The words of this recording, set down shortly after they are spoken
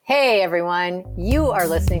Hey everyone, you are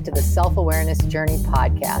listening to the Self-Awareness Journey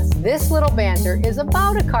podcast. This little banter is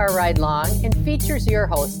about a car ride long and features your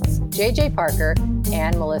hosts, JJ Parker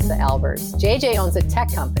and Melissa Albers. JJ owns a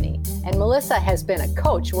tech company and Melissa has been a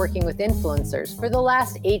coach working with influencers for the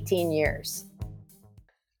last 18 years.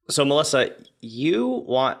 So Melissa, you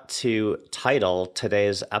want to title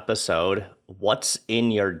today's episode, What's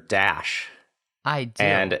in Your Dash? I do.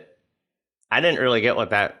 And I didn't really get what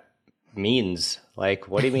that means. Like,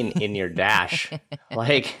 what do you mean in your dash?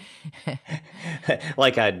 like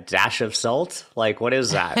a dash of salt? Like, what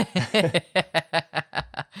is that?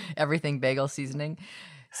 Everything bagel seasoning.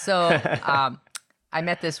 So I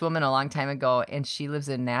met this woman a long time ago, and she lives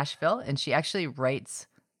in Nashville, and she actually writes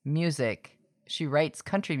music. She writes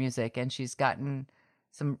country music, and she's gotten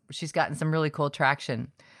some really cool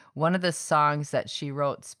traction. One of the songs that she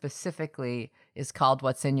wrote specifically is called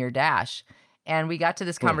What's in Your Dash. And we got to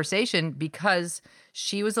this conversation because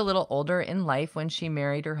she was a little older in life when she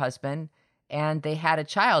married her husband, and they had a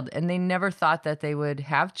child, and they never thought that they would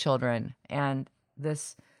have children. And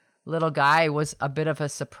this little guy was a bit of a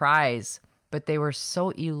surprise, but they were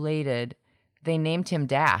so elated, they named him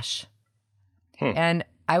Dash. And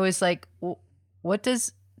I was like, what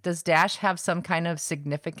does Dash have some kind of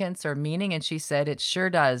significance or meaning? And she said, it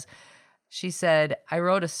sure does. She said, I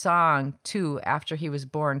wrote a song too after he was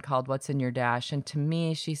born called What's in Your Dash. And to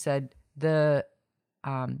me, she said,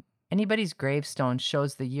 anybody's gravestone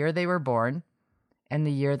shows the year they were born and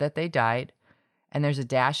the year that they died, and there's a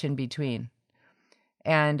dash in between.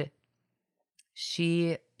 And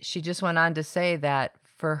she just went on to say that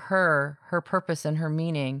for her purpose and her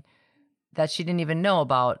meaning that she didn't even know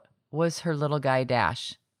about was her little guy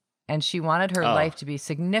Dash. And she wanted her life to be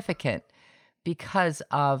significant because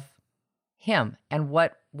of him and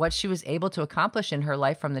what she was able to accomplish in her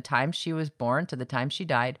life from the time she was born to the time she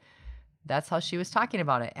died. That's how she was talking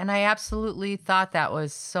about it. And I absolutely thought that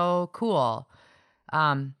was so cool.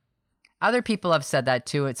 Other people have said that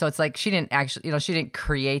too. So it's like she didn't actually, she didn't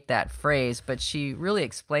create that phrase, but she really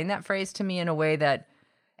explained that phrase to me in a way that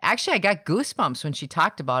actually I got goosebumps when she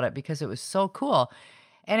talked about it because it was so cool.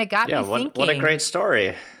 And it got me thinking. What a great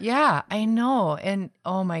story. Yeah, I know. And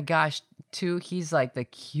oh my gosh, too, he's like the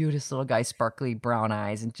cutest little guy, sparkly brown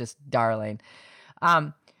eyes and just darling.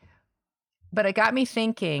 But it got me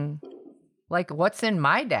thinking, like, what's in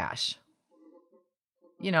my dash?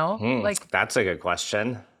 Like that's a good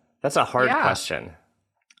question. That's a hard question.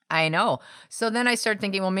 I know. So then I started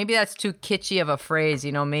thinking, well, maybe that's too kitschy of a phrase.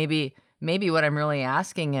 Maybe what I'm really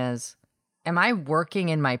asking is, am I working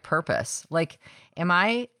in my purpose? Like, am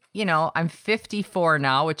I, I'm 54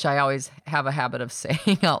 now, which I always have a habit of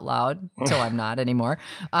saying out loud until I'm not anymore,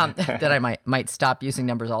 that I might stop using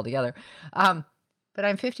numbers altogether. But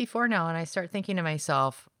I'm 54 now, and I start thinking to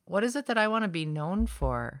myself, what is it that I want to be known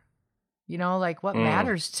for? Like what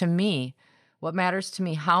matters to me? What matters to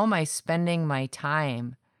me? How am I spending my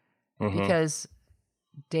time? Because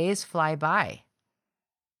days fly by,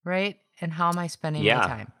 right? And how am I spending my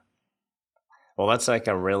time? Well, that's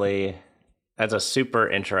that's a super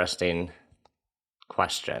interesting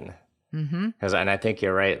question. And I think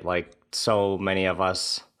you're right. Like so many of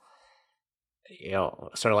us,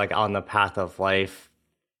 sort of like on the path of life,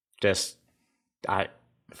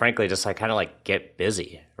 frankly, just like kind of like get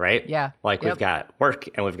busy, right? Yeah. Like we've got work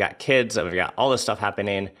and we've got kids and we've got all this stuff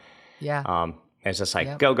happening. Yeah. It's just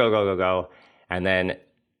like go, go, go, go, go. And then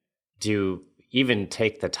do you even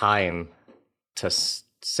take the time to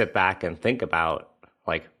sit back and think about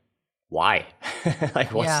like, why?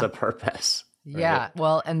 Like, what's the purpose? Right? Yeah.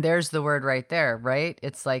 Well, and there's the word right there, right?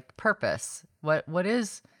 It's like purpose. What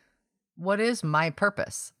is my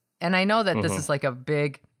purpose? And I know that this is like a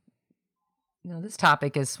big, this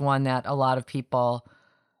topic is one that a lot of people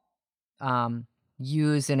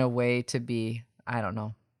use in a way to be, I don't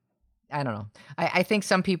know. I think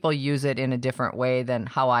some people use it in a different way than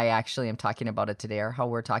how I actually am talking about it today or how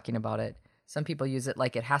we're talking about it. Some people use it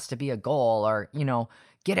like it has to be a goal or,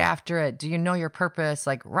 get after it. Do you know your purpose?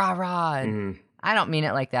 Like rah, rah. And I don't mean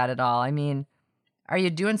it like that at all. I mean, are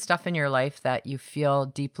you doing stuff in your life that you feel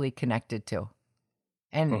deeply connected to?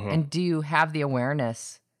 And do you have the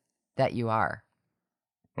awareness that you are?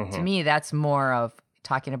 To me, that's more of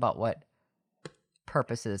talking about what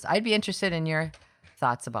purpose is. I'd be interested in your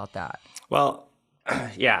thoughts about that. Well,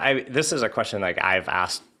 this is a question like I've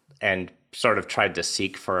asked and sort of tried to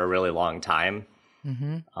seek for a really long time.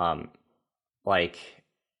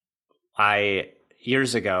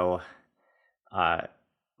 Years ago,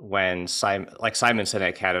 when Simon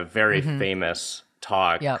Sinek had a very famous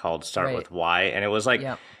talk called Start With Why. And it was like,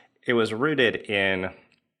 it was rooted in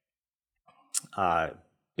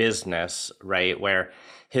business, right? Where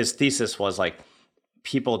his thesis was like,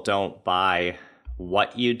 people don't buy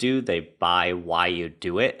what you do, they buy why you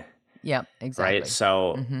do it. Yep, exactly. Right.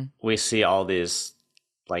 So we see all these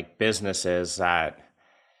like businesses that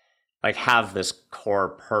like have this core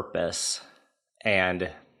purpose, and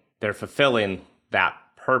they're fulfilling that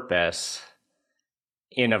purpose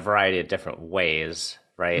in a variety of different ways.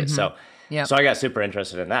 Right. So I got super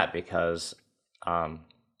interested in that because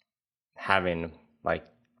having like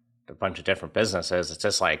a bunch of different businesses, it's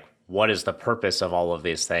just like, what is the purpose of all of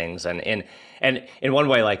these things? And in one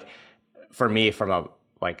way, like for me, from a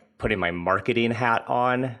like putting my marketing hat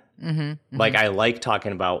on, like I like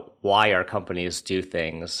talking about why our companies do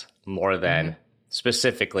things more than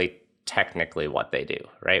specifically technically what they do,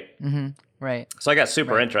 right? Right. So I got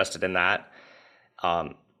super interested in that,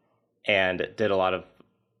 and did a lot of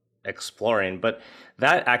exploring, but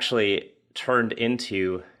that actually turned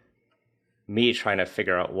into me trying to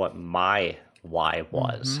figure out what my why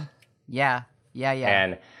was. Yeah.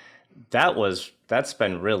 And that's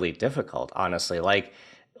been really difficult, honestly. Like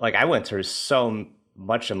I went through so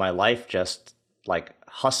much of my life just like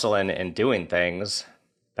hustling and doing things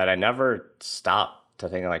that I never stopped to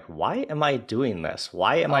think like, why am I doing this?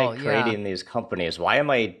 Why am I creating these companies? Why am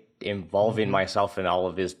I involving myself in all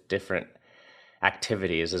of these different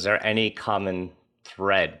activities? Is there any common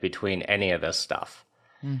thread between any of this stuff?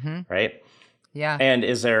 Right? Yeah. And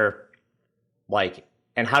is there like,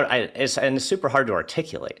 and it's super hard to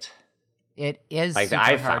articulate. It is like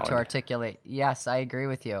super hard to articulate. Yes, I agree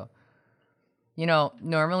with you. You know,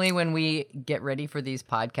 normally when we get ready for these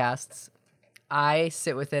podcasts, I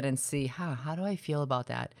sit with it and see, how do I feel about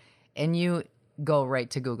that? And you go right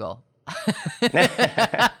to Google.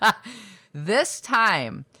 This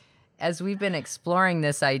time, as we've been exploring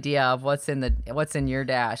this idea of what's in your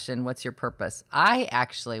dash and what's your purpose, I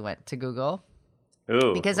actually went to Google.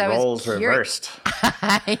 Ooh, because I roles was reversed.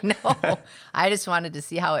 I know. I just wanted to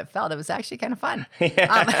see how it felt. It was actually kind of fun.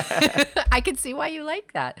 I could see why you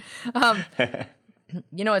like that.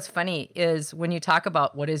 You know, what's funny is when you talk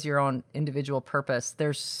about what is your own individual purpose,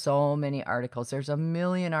 there's so many articles. There's a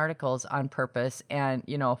million articles on purpose and,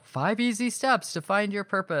 5 easy steps to find your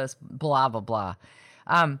purpose, blah, blah, blah.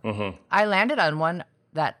 I landed on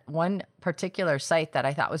one particular site that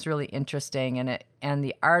I thought was really interesting, and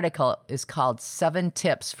the article is called 7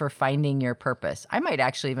 Tips for Finding Your Purpose. I might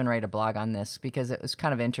actually even write a blog on this because it was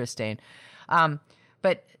kind of interesting.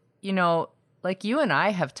 But, like you and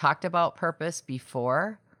I have talked about purpose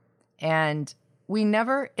before, and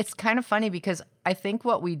it's kind of funny because I think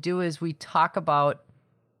what we do is we talk about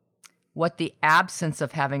what the absence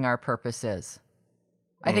of having our purpose is.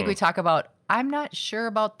 I think we talk about, I'm not sure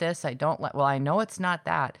about this. I know it's not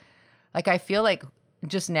that. Like, I feel like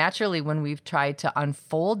just naturally when we've tried to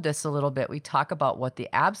unfold this a little bit, we talk about what the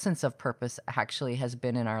absence of purpose actually has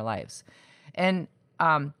been in our lives. And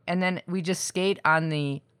then we just skate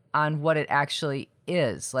on what it actually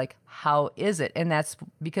is. Like, how is it? And that's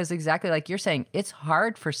because exactly like you're saying, it's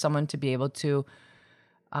hard for someone to be able to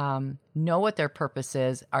know what their purpose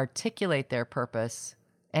is, articulate their purpose,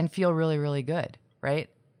 and feel really, really good, right?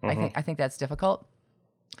 I think that's difficult.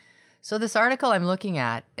 So this article I'm looking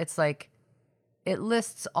at, it's like, it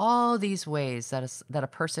lists all these ways that a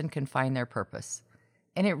person can find their purpose.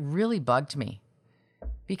 And it really bugged me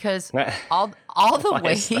because all the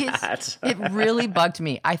ways, it really bugged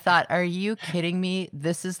me. I thought, are you kidding me?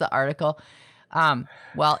 This is the article.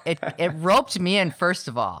 Well, it roped me in, first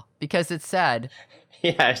of all, because it said.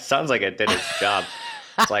 Yeah, it sounds like it did its job.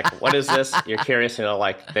 It's like, what is this? You're curious,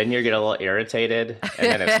 then you get a little irritated,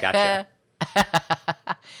 and then it's got you.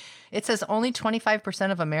 It says only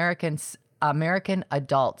 25% of American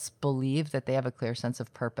adults believe that they have a clear sense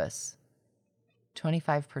of purpose.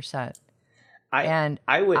 25%.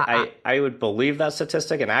 I would believe that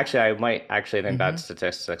statistic, and actually, I might actually think that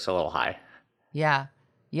statistic's a little high. Yeah.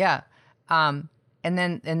 And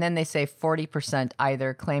then they say 40%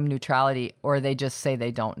 either claim neutrality or they just say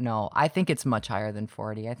they don't know. I think it's much higher than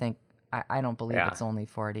 40. I don't believe it's only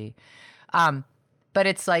 40. But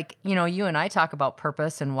it's like, you and I talk about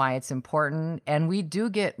purpose and why it's important. And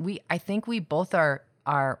I think we both are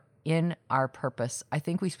in our purpose. I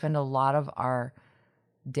think we spend a lot of our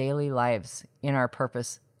daily lives in our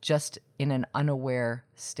purpose, just in an unaware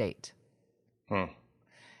state. And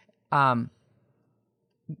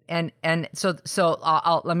so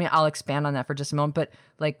I'll expand on that for just a moment. But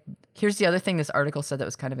like, here's the other thing this article said that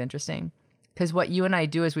was kind of interesting. Because what you and I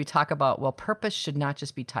do is we talk about, well, purpose should not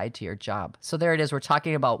just be tied to your job. So there it is. We're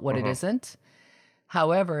talking about what it isn't.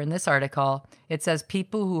 However, in this article, it says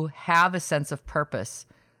people who have a sense of purpose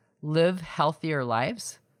live healthier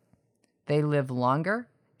lives. They live longer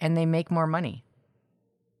and they make more money.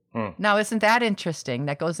 Hmm. Now, isn't that interesting?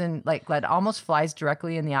 That goes in like that almost flies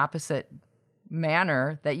directly in the opposite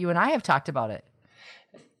manner that you and I have talked about it.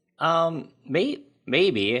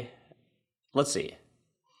 Maybe. Let's see.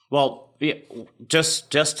 Well, yeah,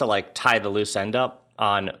 just to like tie the loose end up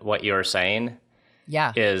on what you were saying.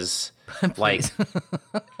 Yeah. Is like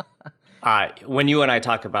when you and I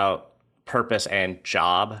talk about purpose and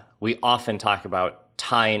job, we often talk about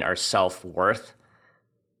tying our self-worth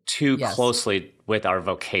too closely with our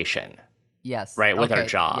vocation. Yes. Right. With our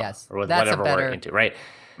job. Yes. Or with That's whatever we're into. Right.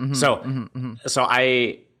 Mm-hmm, so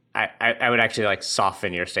I would actually like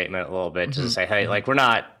soften your statement a little bit just to say, hey, like we're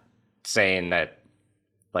not saying that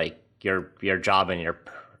like your job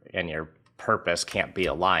and your purpose can't be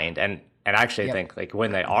aligned. And I actually think like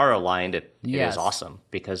when they are aligned, it is awesome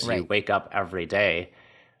because you wake up every day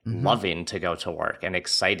loving to go to work and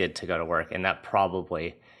excited to go to work. And that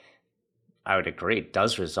probably, I would agree,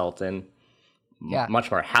 does result in much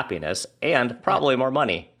more happiness and probably more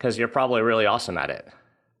money because you're probably really awesome at it.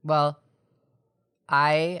 Well,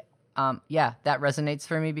 that resonates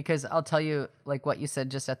for me because I'll tell you, like what you said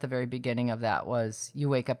just at the very beginning of that was you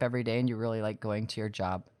wake up every day and you really like going to your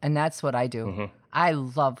job. And that's what I do. Mm-hmm. I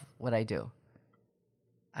love what I do.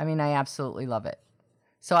 I mean, I absolutely love it.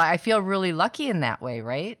 So I feel really lucky in that way,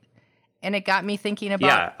 right? And it got me thinking about...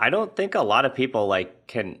 Yeah, I don't think a lot of people like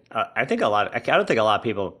can... I don't think a lot of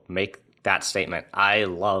people make that statement. I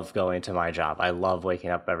love going to my job. I love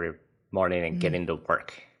waking up every morning and getting to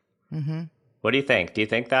work. Mm-hmm. What do you think? Do you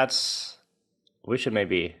think that's... We should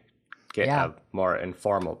maybe get a more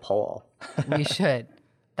informal poll. We should.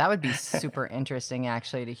 That would be super interesting,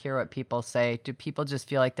 actually, to hear what people say. Do people just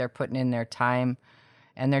feel like they're putting in their time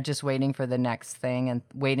and they're just waiting for the next thing and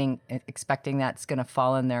waiting, expecting that's going to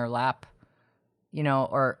fall in their lap? You know,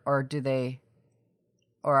 or are they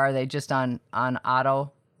just on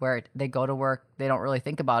auto where they go to work, they don't really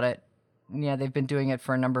think about it. Yeah, they've been doing it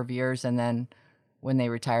for a number of years, and then when they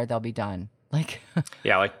retire, they'll be done. Like,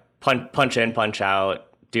 like punch in, punch out,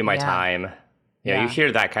 do my time. You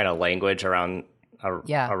hear that kind of language around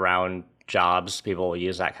jobs. People will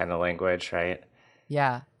use that kind of language, right?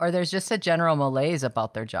 Yeah, or there's just a general malaise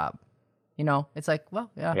about their job. You know, it's like,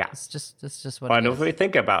 it's just what it is. But if we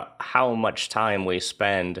think about how much time we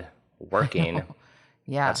spend working,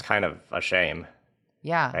 that's kind of a shame.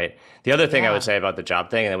 Yeah. Right. The other thing I would say about the job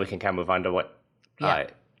thing, and then we can kind of move on to what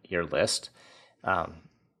your list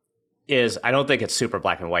is. I don't think it's super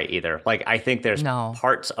black and white either. Like, I think there's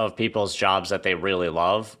parts of people's jobs that they really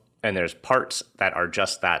love, and there's parts that are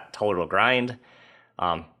just that total grind.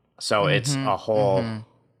 So it's a whole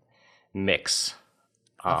mix.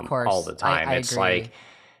 Of course. All the time. I it's agree. Like,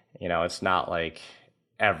 you know, it's not like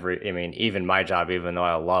even my job, even though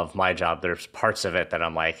I love my job, there's parts of it that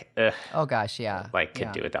I'm like, ugh. Oh gosh, yeah. Like,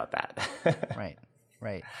 could do without that. Right.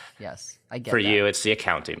 Yes, I get For that. you, it's the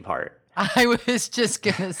accounting part. I was just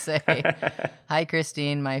going to say, hi,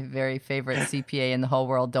 Christine, my very favorite CPA in the whole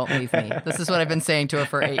world. Don't leave me. This is what I've been saying to her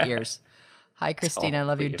for 8 years. Hi, Christine, I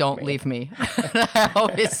love you. Don't leave me. I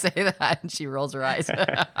always say that, and she rolls her eyes. All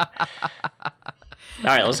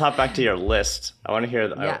right, let's hop back to your list. I want to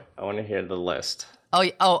hear. I want to hear the list.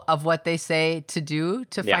 Oh, of what they say to do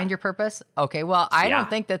to find your purpose. Okay, well, I don't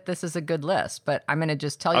think that this is a good list, but I'm going to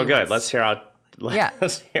just tell you. Oh, good. Let's hear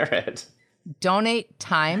it. Donate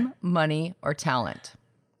time, money, or talent.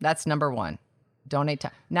 That's number one. Donate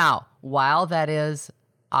time. Now, while that is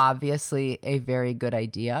obviously a very good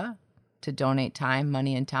idea to donate time,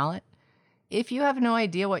 money, and talent, if you have no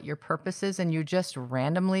idea what your purpose is and you just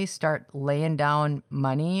randomly start laying down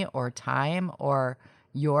money or time or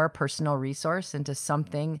your personal resource into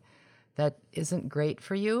something that isn't great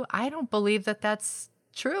for you, I don't believe that that's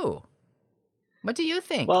true. What do you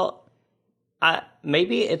think? Well,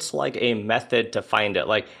 maybe it's like a method to find it.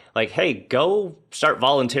 Like, hey, go start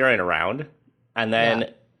volunteering around, and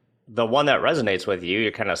then the one that resonates with you,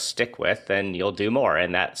 you kind of stick with, and you'll do more.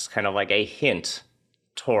 And that's kind of like a hint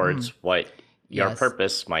towards what your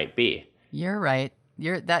purpose might be. You're right.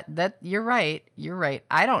 You're right. You're right.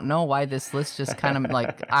 I don't know why this list just kind of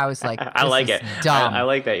like, I was like, I like it. Dumb. I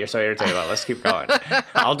like that you're so irritated about it. Let's keep going.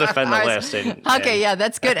 I'll defend the list. Okay,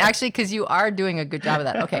 that's good. Actually, because you are doing a good job of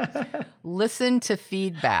that. Okay. Listen to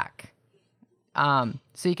feedback.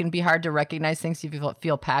 So you can be hard to recognize things you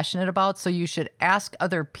feel passionate about. So you should ask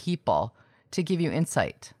other people to give you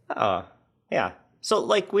insight. Oh, yeah. So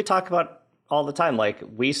like we talk about all the time, like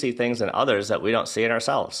we see things in others that we don't see in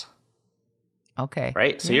ourselves. Okay.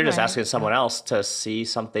 Right? So you're just asking someone else to see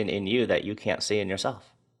something in you that you can't see in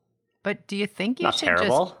yourself. But do you think you Not should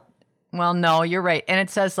terrible. Well, no, you're right. And it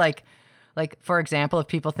says like, Like, for example, if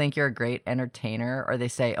people think you're a great entertainer or they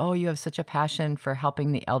say, oh, you have such a passion for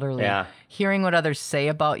helping the elderly, Yeah. hearing what others say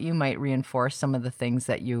about you might reinforce some of the things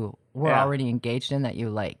that you were already engaged in that you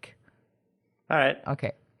like. All right.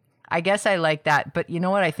 Okay. I guess I like that. But you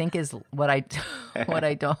know what I think is what I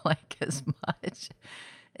don't like as much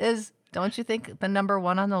is, don't you think the number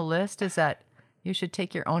one on the list is that you should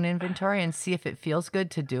take your own inventory and see if it feels good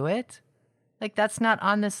to do it? Like, that's not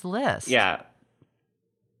on this list. Yeah.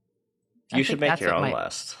 You should make your own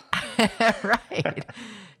list. Right.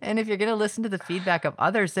 And if you're going to listen to the feedback of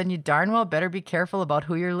others, then you darn well better be careful about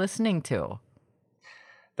who you're listening to.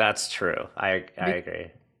 That's true. I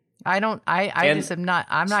agree. I'm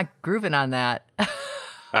not grooving on that. All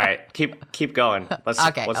right. Keep going. What's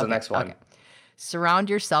the next one? Okay. Surround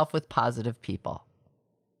yourself with positive people.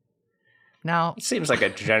 Now, it seems like a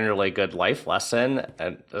generally good life lesson.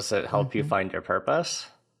 Does it help you find your purpose?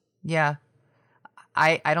 Yeah.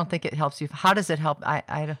 I don't think it helps you. How does it help?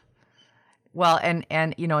 Well, and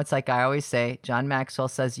it's like I always say, John Maxwell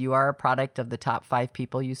says you are a product of the top 5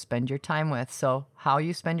 people you spend your time with. So how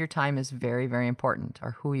you spend your time is very, very important,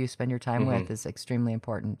 or who you spend your time with is extremely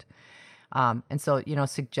important. And so,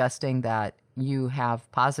 suggesting that you have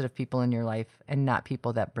positive people in your life and not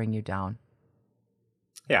people that bring you down.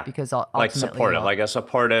 Yeah. Because like supportive, like a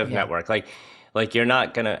supportive network. Like you're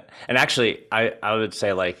not gonna, and actually I would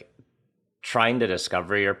say, like, trying to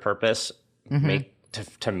discover your purpose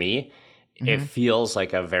to me, it feels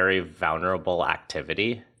like a very vulnerable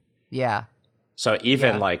activity. Yeah. So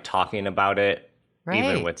even like talking about it,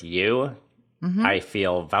 even with you, I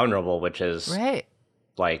feel vulnerable, which is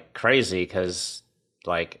like crazy, because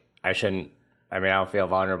like I don't feel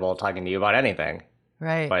vulnerable talking to you about anything.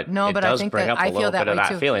 Right. But no, but does I think bring that up a I little feel that bit of way that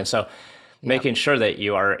too. feeling. So making sure that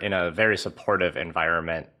you are in a very supportive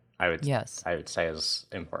environment, I would say is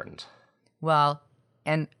important. Well,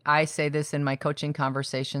 and I say this in my coaching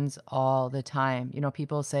conversations all the time.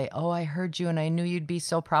 People say, oh, I heard you and I knew you'd be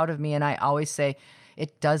so proud of me. And I always say,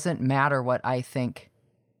 it doesn't matter what I think.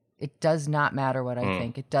 It does not matter what I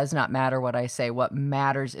think. It does not matter what I say. What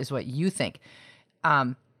matters is what you think.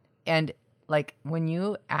 And like, when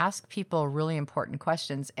you ask people really important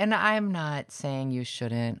questions, and I'm not saying you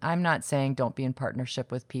shouldn't, I'm not saying don't be in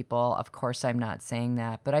partnership with people. Of course, I'm not saying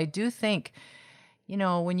that. But I do think,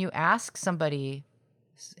 when you ask somebody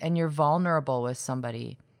and you're vulnerable with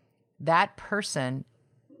somebody, that person,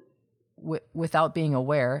 without being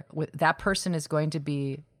aware, that person is going to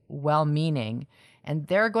be well-meaning, and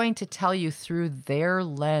they're going to tell you through their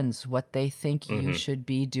lens what they think you should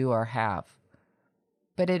be, do, or have.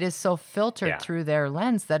 But it is so filtered through their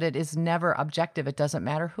lens that it is never objective. It doesn't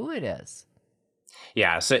matter who it is.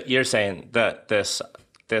 Yeah. So you're saying that this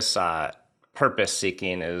purpose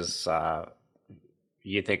seeking is,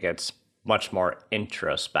 you think it's much more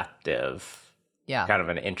introspective. Yeah. Kind of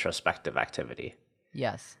an introspective activity.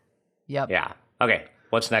 Yes. Yep. Yeah. Okay.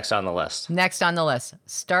 What's next on the list? Next on the list,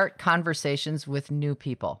 start conversations with new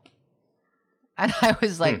people. And I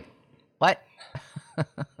was like, what?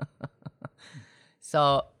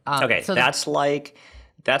 So okay, so that's like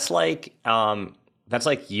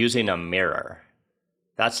using a mirror.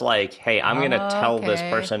 That's like, hey, I'm gonna tell this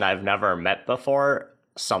person I've never met before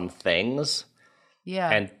some things,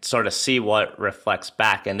 and sort of see what reflects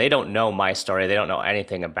back. And they don't know my story; they don't know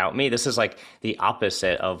anything about me. This is like the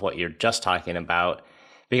opposite of what you're just talking about,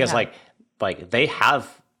 because like they have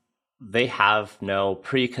no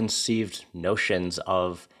preconceived notions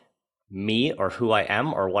of me or who I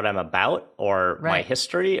am or what I'm about or my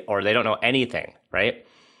history, or they don't know anything, right?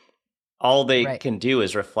 All they can do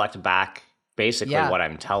is reflect back basically what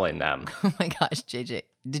I'm telling them. Oh my gosh, JJ,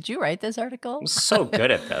 did you write this article? I'm so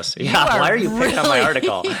good at this. Why are you picking up my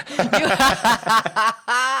article?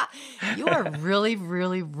 You are really,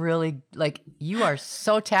 really, really, like, you are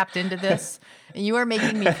so tapped into this, and you are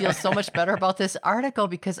making me feel so much better about this article,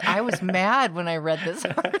 because I was mad when I read this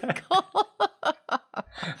article.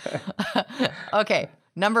 Okay,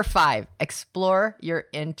 number 5, explore your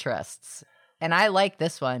interests. And I like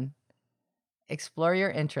this one. Explore your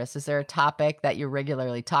interests. Is there a topic that you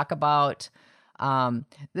regularly talk about?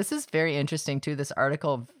 This is very interesting too. This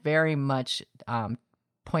article very much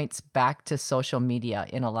points back to social media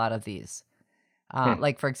in a lot of these.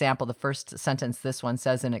 Like, for example, the first sentence this one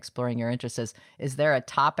says in exploring your interests is there a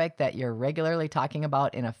topic that you're regularly talking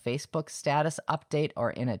about in a Facebook status update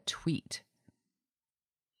or in a tweet?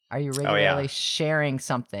 Are you regularly sharing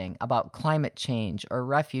something about climate change or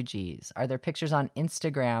refugees? Are there pictures on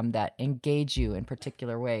Instagram that engage you in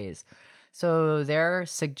particular ways? So they're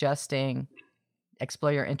suggesting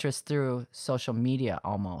explore your interest through social media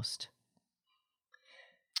almost.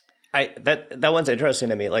 That one's interesting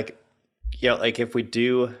to me. Like, like if we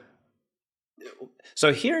do,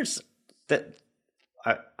 so here's that.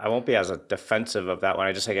 I won't be as a defensive of that one.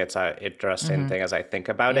 I just think it's an interesting thing as I think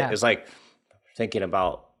about it. Is like thinking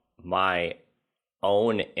about my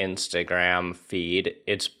own Instagram feed.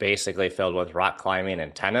 It's basically filled with rock climbing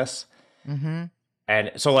and tennis.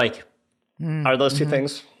 And so like, are those two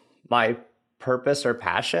things my purpose or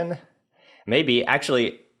passion? Maybe.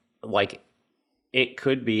 Actually, like it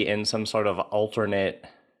could be in some sort of alternate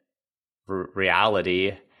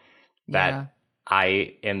reality that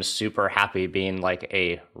I am super happy being like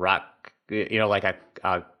a rock, like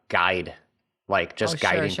a guide, like just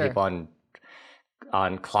guiding people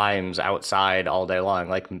on climbs outside all day long.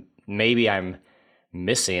 Like maybe I'm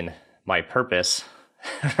missing my purpose.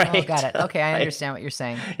 Right? Oh, got it. Okay, I understand what you're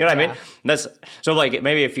saying. You know what I mean? That's so like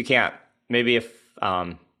maybe if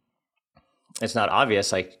it's not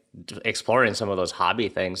obvious, like exploring some of those hobby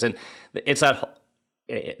things, and it's that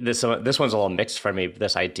this one's a little mixed for me.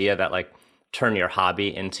 This idea that like turn your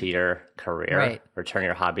hobby into your career, or turn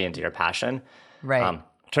your hobby into your passion. Right.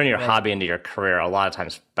 Turning your hobby into your career a lot of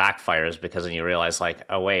times backfires because then you realize like,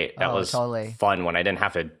 oh wait, that was fun when I didn't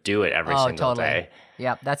have to do it every single day.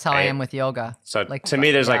 Yep, that's how I am with yoga. So like, to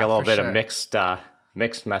me, there's like a little bit of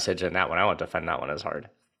mixed message in that one. I won't defend that one as hard.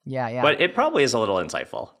 Yeah. But it probably is a little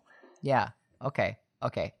insightful. Yeah. Okay.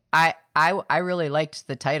 I really liked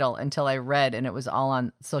the title until I read, and it was all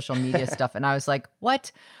on social media stuff, and I was like,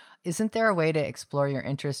 what? Isn't there a way to explore your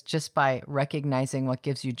interest just by recognizing what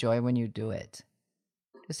gives you joy when you do it?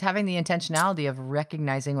 Just having the intentionality of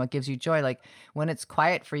recognizing what gives you joy. Like when it's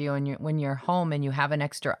quiet for you and when you're home and you have an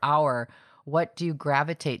extra hour, what do you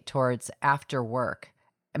gravitate towards after work?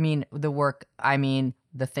 I mean,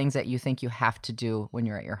 the things that you think you have to do when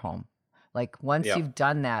you're at your home. Like once you've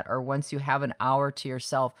done that, or once you have an hour to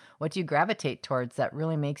yourself, what do you gravitate towards that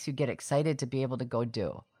really makes you get excited to be able to go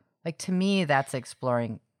do? Like to me, that's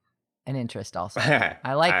exploring an interest also.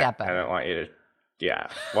 I like that better. I don't want you to,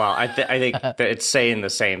 well, I think that it's saying the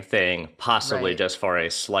same thing, possibly just for a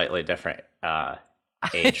slightly different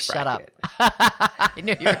age Shut bracket. up. I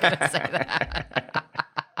knew you were going to say that.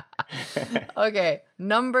 Okay,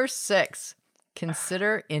 number 6,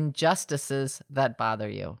 consider injustices that bother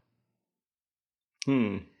you.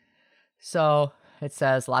 So it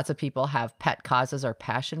says lots of people have pet causes or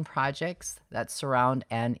passion projects that surround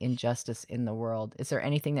an injustice in the world. Is there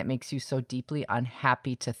anything that makes you so deeply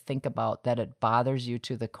unhappy to think about that it bothers you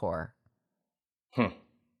to the core?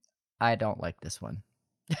 I don't like this one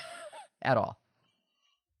at all.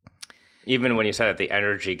 Even when you said it, the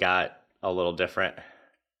energy got a little different.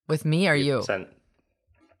 With me or you?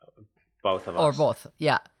 Both of us. Or both,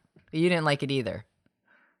 yeah. You didn't like it either.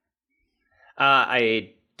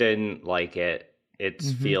 I didn't like it. It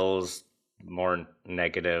feels more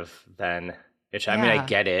negative than it should. I mean, I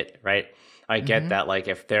get it, right? I get that, like,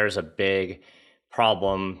 if there's a big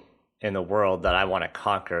problem in the world that I want to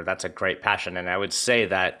conquer, that's a great passion. And I would say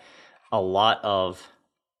that a lot of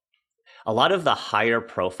the higher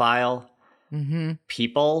profile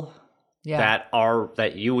people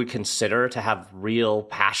that you would consider to have real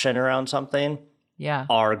passion around something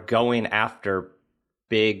are going after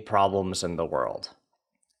big problems in the world.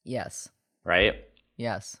 Yes. Right?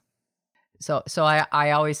 Yes. So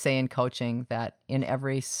I always say in coaching that in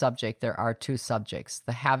every subject there are 2 subjects,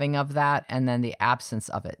 the having of that and then the absence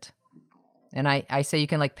of it. And I say you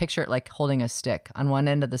can like picture it like holding a stick. On one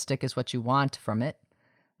end of the stick is what you want from it.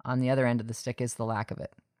 On the other end of the stick is the lack of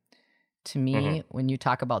it. To me, when you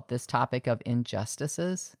talk about this topic of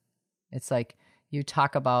injustices, it's like you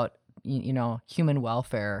talk about, human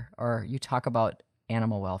welfare, or you talk about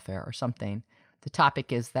animal welfare or something. The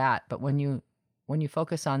topic is that, but when you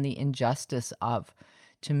focus on the injustice of,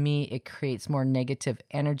 to me, it creates more negative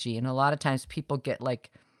energy. And a lot of times people get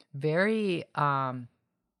like very not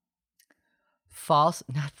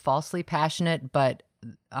falsely passionate, but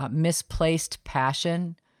misplaced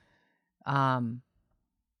passion.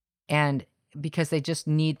 And because they just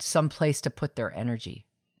need some place to put their energy.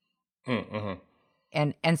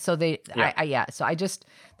 And so they, so I just,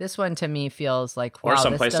 this one to me feels like, wow, or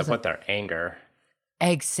some place to put their anger.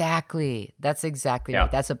 Exactly. That's exactly right.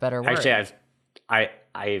 That's a better word. Actually,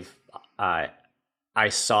 I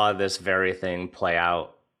saw this very thing play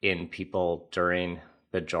out in people during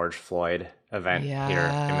the George Floyd event here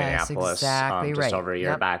in Minneapolis, just over a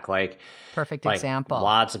year back. Like, perfect example.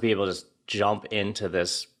 Lots of people just jump into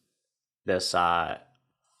this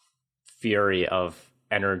fury of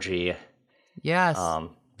energy. Yes.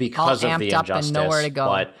 Because all of the amped up injustice, and nowhere to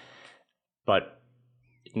go. but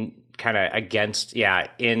kind of against,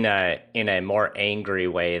 in a more angry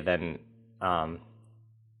way than a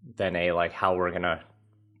like how we're gonna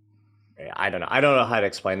I don't know. I don't know how to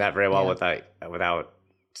explain that very well Yeah. without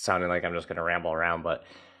sounding like I'm just going to ramble around, but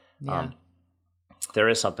Yeah. there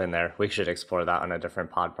is something there. We should explore that on a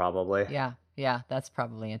different pod, probably. Yeah. Yeah. That's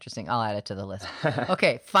probably interesting. I'll add it to the list.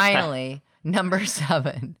 Okay. Finally, number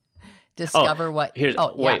 7. Discover what. Here's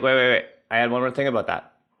Oh, yeah. wait. I had one more thing about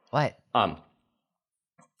that. What?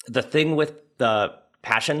 The thing with the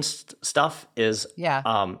passion stuff is,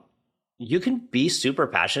 Yeah. you can be super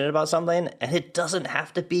passionate about something, and it doesn't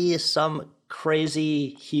have to be some crazy,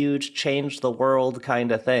 huge, change the world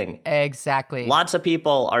kind of thing. Exactly. Lots of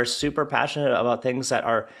people are super passionate about things that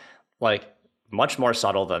are like much more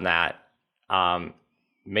subtle than that.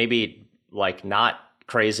 Maybe like not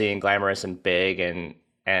crazy and glamorous and big and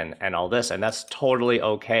all this, and that's totally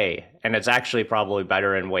okay. And it's actually probably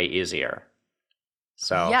better and way easier.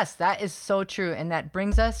 So Yes, that is so true. And that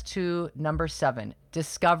brings us to number 7.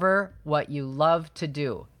 Discover what you love to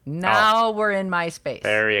do. Now we're in my space.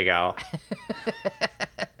 there you go.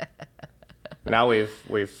 Now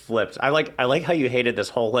we've flipped. I like how you hated this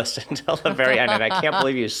whole list until the very end, and I can't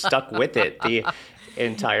believe you stuck with it the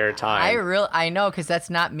entire time. I know, because that's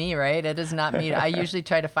not me, right? It is not me. I usually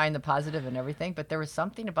try to find the positive in everything, but there was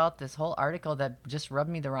something about this whole article that just rubbed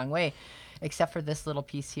me the wrong way, except for this little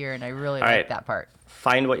piece here, and I really like that part.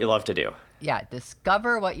 Find what you love to do. Yeah,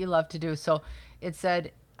 discover what you love to do. So it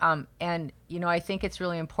said, and I think it's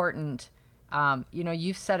really important.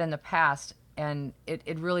 You've said in the past, and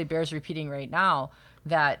it really bears repeating right now,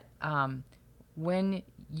 that when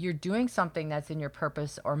you're doing something that's in your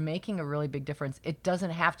purpose or making a really big difference, it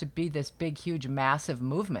doesn't have to be this big, huge, massive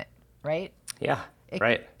movement, right? Yeah,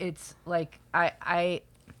 right. It's like I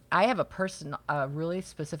have a really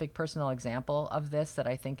specific personal example of this that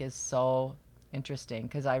I think is so interesting,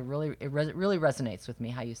 because it really resonates with me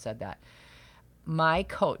how you said that. My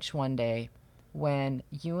coach one day, when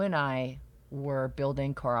you and I were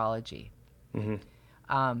building Choreology,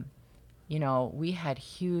 we had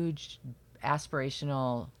huge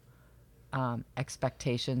aspirational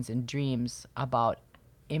expectations and dreams about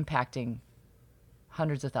impacting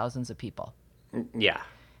hundreds of thousands of people. Yeah.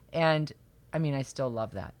 And I mean, I still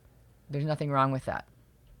love that. There's nothing wrong with that.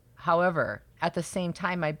 However, at the same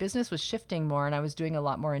time, my business was shifting more, and I was doing a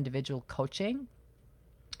lot more individual coaching.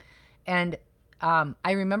 And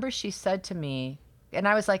I remember she said to me, and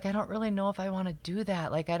I was like, I don't really know if I want to do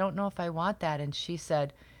that. Like, I don't know if I want that. And she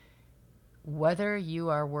said, whether you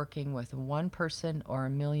are working with one person or a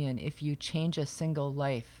million, if you change a single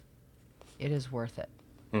life, it is worth it.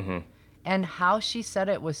 Mm-hmm. And how she said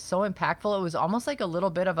it was so impactful. It was almost like a little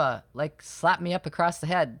bit of a, like, slap me up across the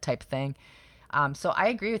head type thing. So I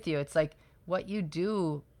agree with you. It's like what you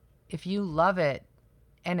do, if you love it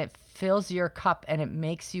and it fills your cup and it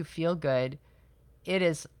makes you feel good, it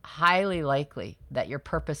is highly likely that your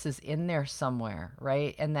purpose is in there somewhere,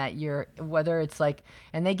 right? And that whether it's like,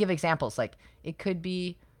 and they give examples, like it could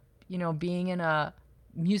be, being in a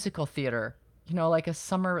musical theater, like a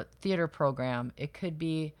summer theater program. It could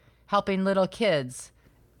be helping little kids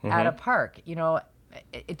at a park.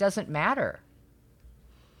 It doesn't matter.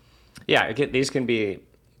 Yeah, these can be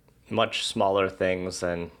much smaller things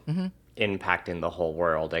than impacting the whole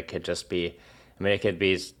world. It could just be, it could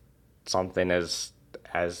be something as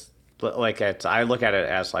like I look at it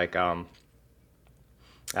as like I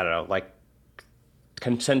don't know, like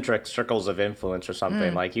concentric circles of influence or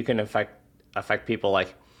something. Like you can affect people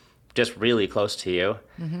like just really close to you,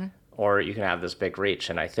 or you can have this big reach.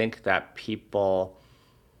 And I think that people,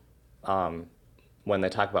 when they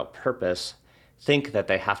talk about purpose, think that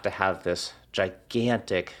they have to have this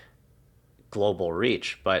gigantic global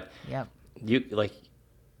reach, but Yep. you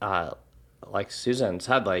like Susan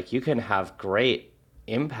said, like you can have great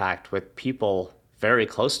impact with people very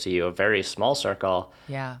close to you, a very small circle.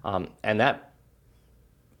 Yeah. And that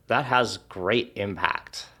has great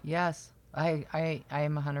impact. Yes. I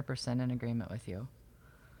am 100% in agreement with you.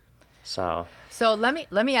 So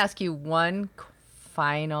let me ask you one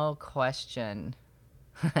final question.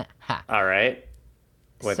 all right,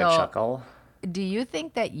 with a chuckle. Do you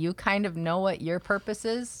think that you kind of know what your purpose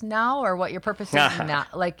is now, or what your purpose is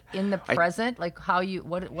not, like in the present, like how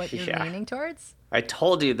what you're leaning towards? I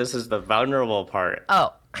told you this is the vulnerable part.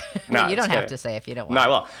 Oh, No, you don't it's have good. to say if you don't want. No, I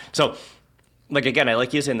will. So, like again, I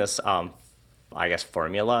like using this, I guess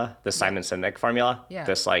formula, the Simon Sinek formula. Yeah.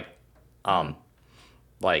 This like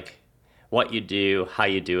what you do, how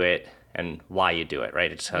you do it, and why you do it,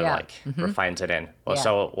 right? It just kind of like refines it in. Well, Yeah.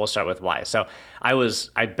 So we'll start with why. So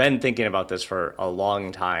I've been thinking about this for a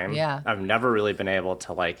long time. Yeah. I've never really been able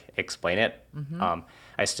to like explain it.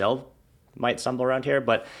 I still might stumble around here,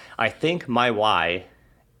 but I think my why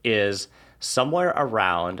is somewhere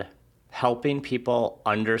around helping people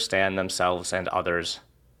understand themselves and others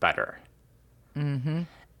better. Mm-hmm.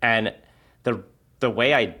 And the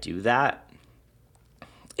way I do that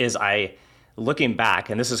is looking back,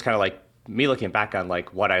 and this is kind of like me looking back on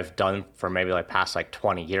like what I've done for maybe like past like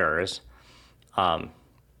 20 years,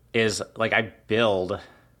 is like I build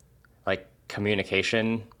like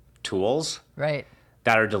communication tools Right.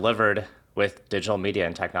 that are delivered with digital media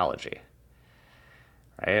and technology.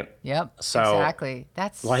 Right? Yep. So, exactly.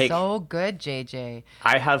 That's like, so good, JJ.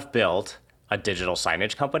 I have built a digital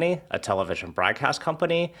signage company, a television broadcast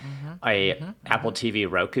company, Apple TV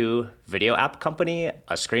Roku video app company,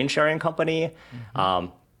 a screen sharing company,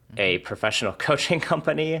 a professional coaching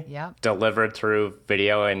company Yep. delivered through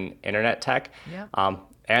video and internet tech, Yep.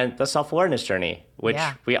 and the self-awareness journey, which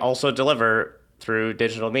Yeah. we also deliver through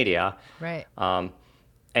digital media. Right.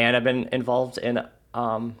 And I've been involved in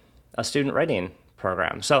a student writing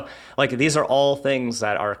program. So like these are all things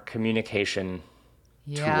that are communication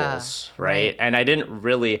tools, right? And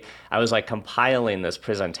I was like compiling this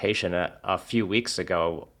presentation a few weeks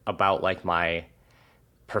ago about like my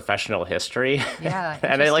professional history. Yeah.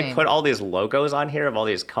 And I like interesting. put all these logos on here of all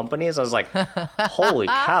these companies. I was like, holy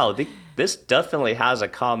cow, this definitely has a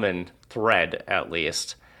common thread at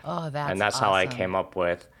least. Oh, that's And that's how I awesome. came up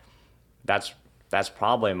with, that's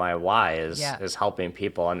probably my why is helping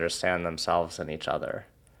people understand themselves and each other.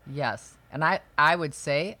 Yes. And I would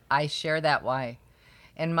say I share that why.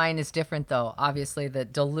 And mine is different though. Obviously the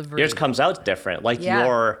delivery. Yours comes out different. Like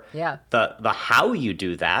Yeah. the how you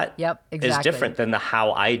do that Yep, is exactly. different than the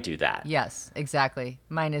how I do that. Yes, exactly.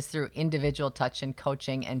 Mine is through individual touch and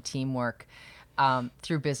coaching and teamwork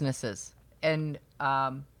through businesses. And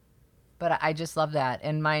but I just love that.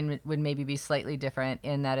 And mine would maybe be slightly different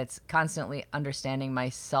in that it's constantly understanding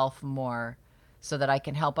myself more so that I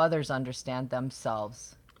can help others understand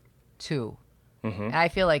themselves too. Mm-hmm. And I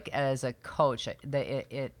feel like as a coach,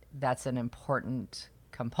 that's an important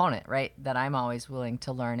component, right? That I'm always willing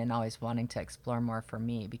to learn and always wanting to explore more for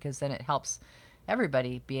me, because then it helps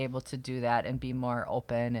everybody be able to do that and be more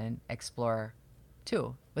open and explore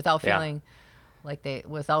too, without feeling like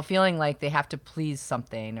they have to please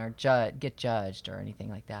something or get judged or anything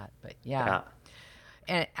like that. But yeah.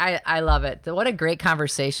 And I love it. What a great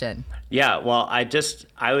conversation. Yeah, well, I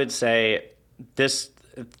would say this,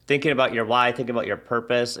 thinking about your why, thinking about your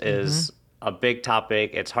purpose is a big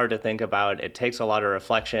topic. It's hard to think about. It takes a lot of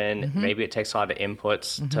reflection. Maybe it takes a lot of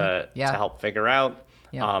inputs to help figure out.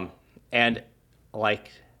 Yeah. And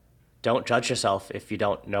like, don't judge yourself if you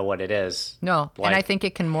don't know what it is. No, Like, and I think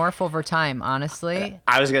it can morph over time, honestly.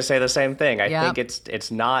 I was gonna say the same thing. I Yep. think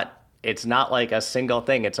it's not like a single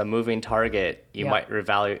thing. It's a moving target. You might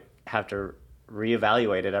have to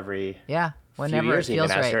reevaluate it every Yeah, few whenever years, it feels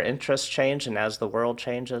even as right. your interests change and as the world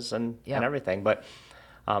changes and everything. But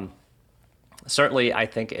certainly, I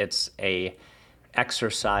think it's a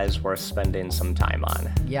exercise worth spending some time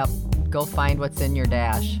on. Yep. Go find what's in your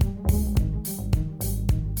dash.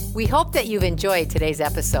 We hope that you've enjoyed today's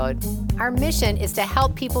episode. Our mission is to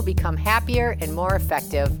help people become happier and more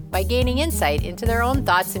effective by gaining insight into their own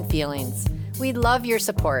thoughts and feelings. We'd love your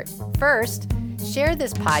support. First, share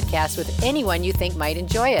this podcast with anyone you think might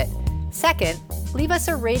enjoy it. Second, leave us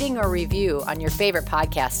a rating or review on your favorite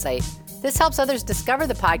podcast site. This helps others discover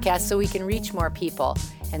the podcast so we can reach more people.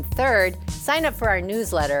 And third, sign up for our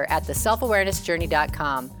newsletter at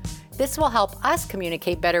theselfawarenessjourney.com. This will help us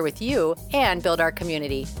communicate better with you and build our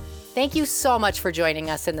community. Thank you so much for joining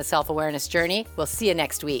us in the Self-Awareness Journey. We'll see you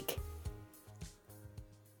next week.